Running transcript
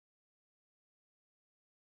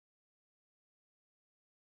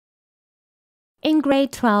In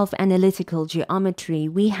grade 12 analytical geometry,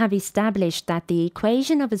 we have established that the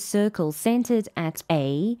equation of a circle centered at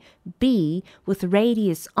A, B, with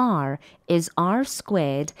radius r is r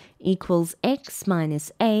squared equals x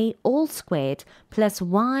minus a all squared plus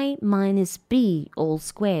y minus b all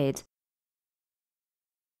squared.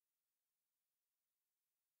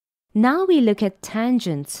 Now we look at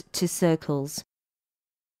tangents to circles.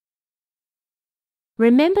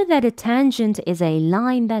 Remember that a tangent is a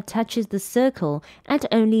line that touches the circle at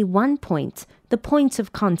only one point, the point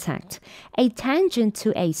of contact. A tangent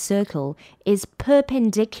to a circle is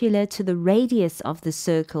perpendicular to the radius of the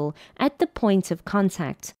circle at the point of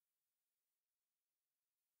contact.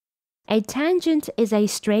 A tangent is a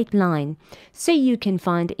straight line, so you can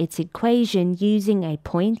find its equation using a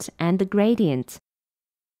point and the gradient.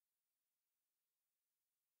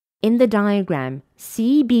 In the diagram,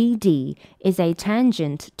 CBD is a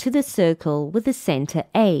tangent to the circle with the center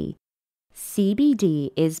A.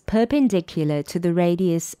 CBD is perpendicular to the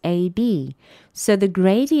radius AB, so the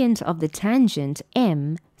gradient of the tangent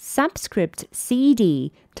M subscript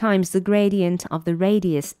CD times the gradient of the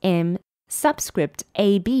radius M subscript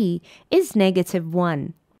AB is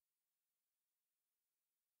 -1.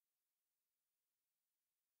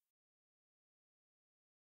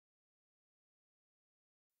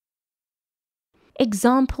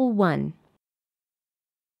 Example 1.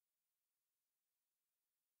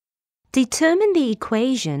 Determine the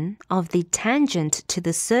equation of the tangent to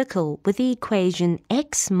the circle with the equation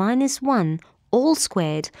x minus 1 all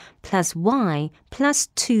squared plus y plus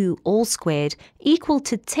 2 all squared equal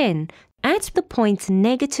to 10 at the points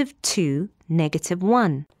 -2,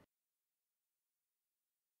 -1.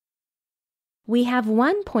 We have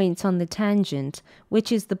one point on the tangent,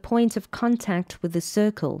 which is the point of contact with the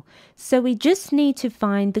circle, so we just need to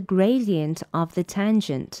find the gradient of the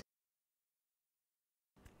tangent.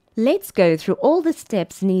 Let's go through all the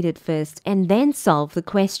steps needed first and then solve the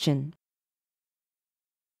question.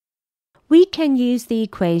 We can use the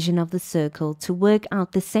equation of the circle to work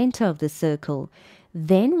out the center of the circle.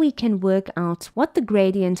 Then we can work out what the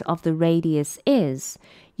gradient of the radius is,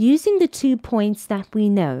 using the 2 points that we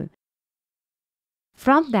know.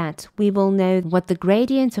 From that, we will know what the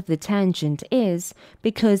gradient of the tangent is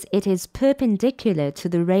because it is perpendicular to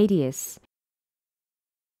the radius.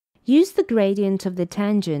 Use the gradient of the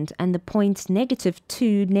tangent and the points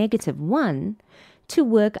 -2, -1 to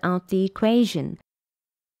work out the equation.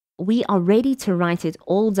 We are ready to write it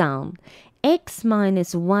all down. X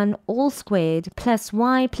minus 1 all squared plus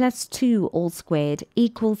y plus 2 all squared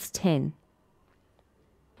equals 10.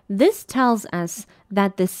 This tells us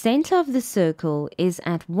that the center of the circle is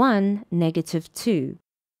at 1, -2.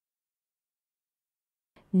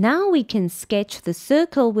 Now we can sketch the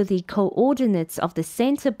circle with the coordinates of the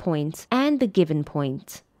center point and the given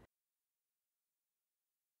point.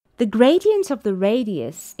 The gradient of the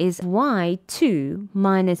radius is y2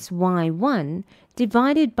 minus y1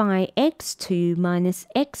 divided by x2 minus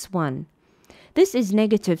x1. This is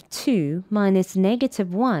 -2 minus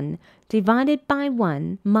 -1 divided by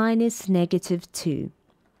 1 minus -2.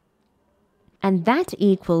 And that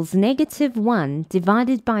equals -1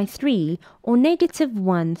 divided by 3, or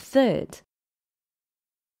 -1/3.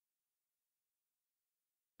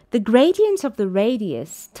 The gradient of the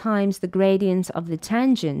radius times the gradient of the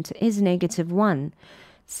tangent is -1.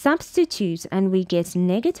 Substitute and we get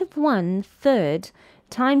 -1/3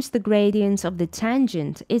 times the gradient of the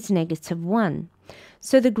tangent is -1.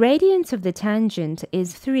 So the gradient of the tangent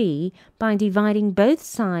is 3 by dividing both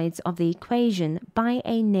sides of the equation by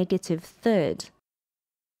a -3.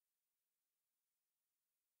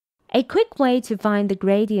 A quick way to find the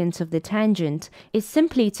gradient of the tangent is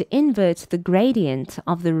simply to invert the gradient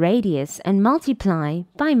of the radius and multiply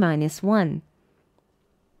by -1.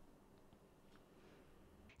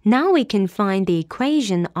 Now we can find the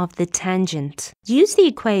equation of the tangent. Use the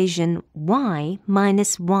equation y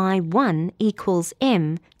minus y1 equals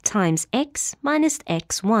m times x minus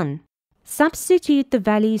x1. Substitute the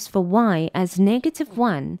values for y as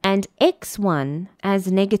 -1 and x1 as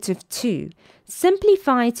 -2.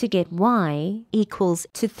 Simplify to get y equals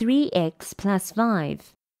to 3x plus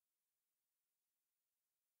 5.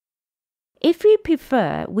 If we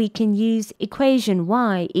prefer, we can use equation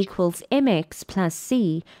y equals mx plus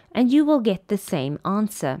c and you will get the same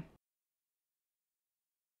answer.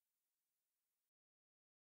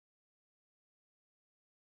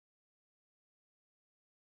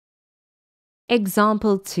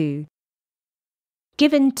 Example 2.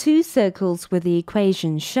 Given two circles with the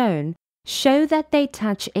equation shown, show that they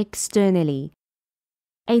touch externally.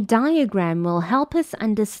 A diagram will help us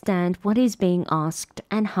understand what is being asked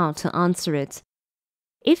and how to answer it.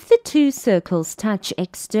 If the two circles touch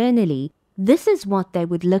externally, this is what they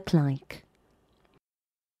would look like.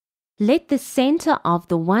 Let the center of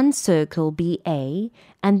the one circle be A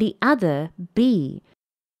and the other B.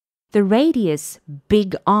 The radius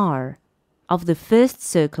big R of the first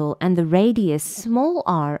circle and the radius small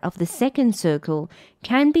r of the second circle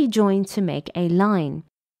can be joined to make a line.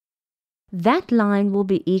 That line will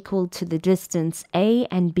be equal to the distance A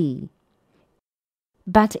and B.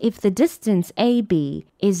 But if the distance AB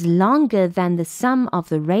is longer than the sum of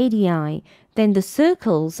the radii, then the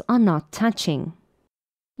circles are not touching.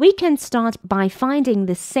 We can start by finding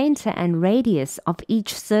the center and radius of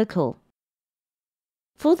each circle.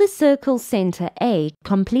 For the circle center A,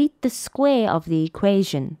 complete the square of the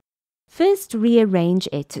equation. First, rearrange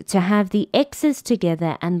it to have the x's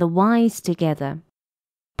together and the y's together.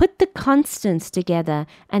 Put the constants together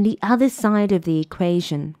and the other side of the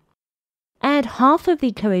equation. Add half of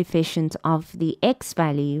the coefficient of the x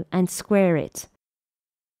value and square it.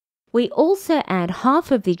 We also add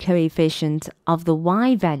half of the coefficient of the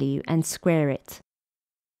y value and square it.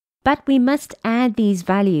 But we must add these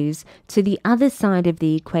values to the other side of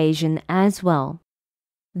the equation as well.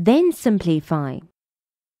 Then simplify.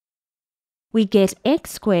 We get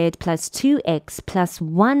x squared plus 2x plus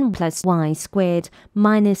 1 plus y squared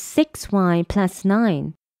minus 6y plus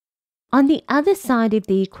 9. On the other side of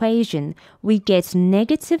the equation, we get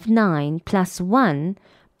negative 9 plus 1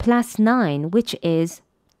 plus 9, which is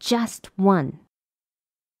just 1.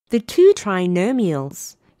 The two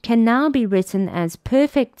trinomials can now be written as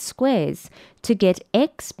perfect squares to get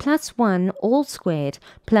x plus 1 all squared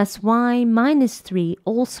plus y minus 3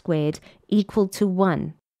 all squared equal to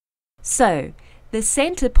 1. So, the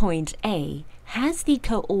center point A has the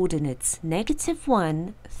coordinates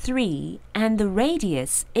 -1, 3, and the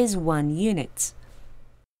radius is 1 unit.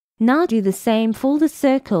 Now do the same for the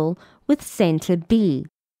circle with center B.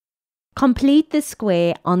 Complete the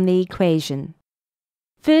square on the equation.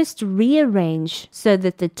 First, rearrange so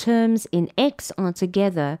that the terms in x are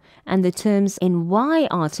together and the terms in y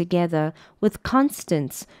are together with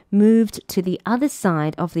constants moved to the other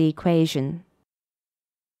side of the equation.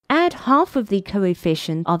 Add half of the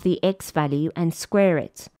coefficient of the x value and square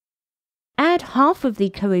it. Add half of the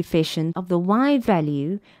coefficient of the y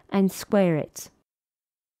value and square it.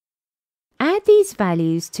 Add these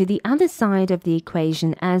values to the other side of the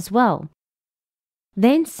equation as well.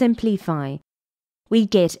 Then simplify. We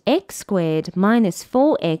get x squared minus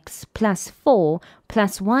 4x plus 4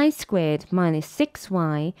 plus y squared minus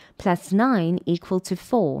 6y plus 9 equal to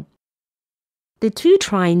 4. The two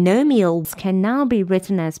trinomials can now be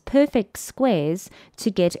written as perfect squares to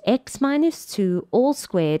get x minus 2 all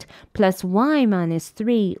squared plus y minus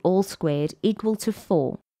 3 all squared equal to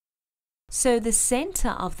 4. So the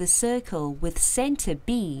center of the circle with center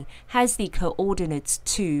B has the coordinates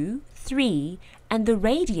 2, 3, and the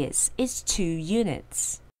radius is 2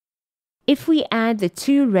 units. If we add the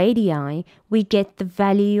two radii, we get the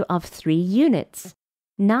value of 3 units.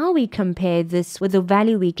 Now we compare this with the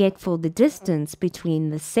value we get for the distance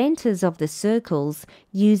between the centers of the circles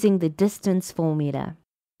using the distance formula.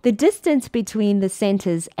 The distance between the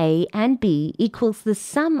centers A and B equals the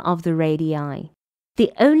sum of the radii.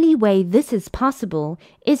 The only way this is possible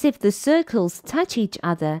is if the circles touch each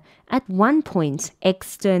other at one point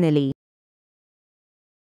externally.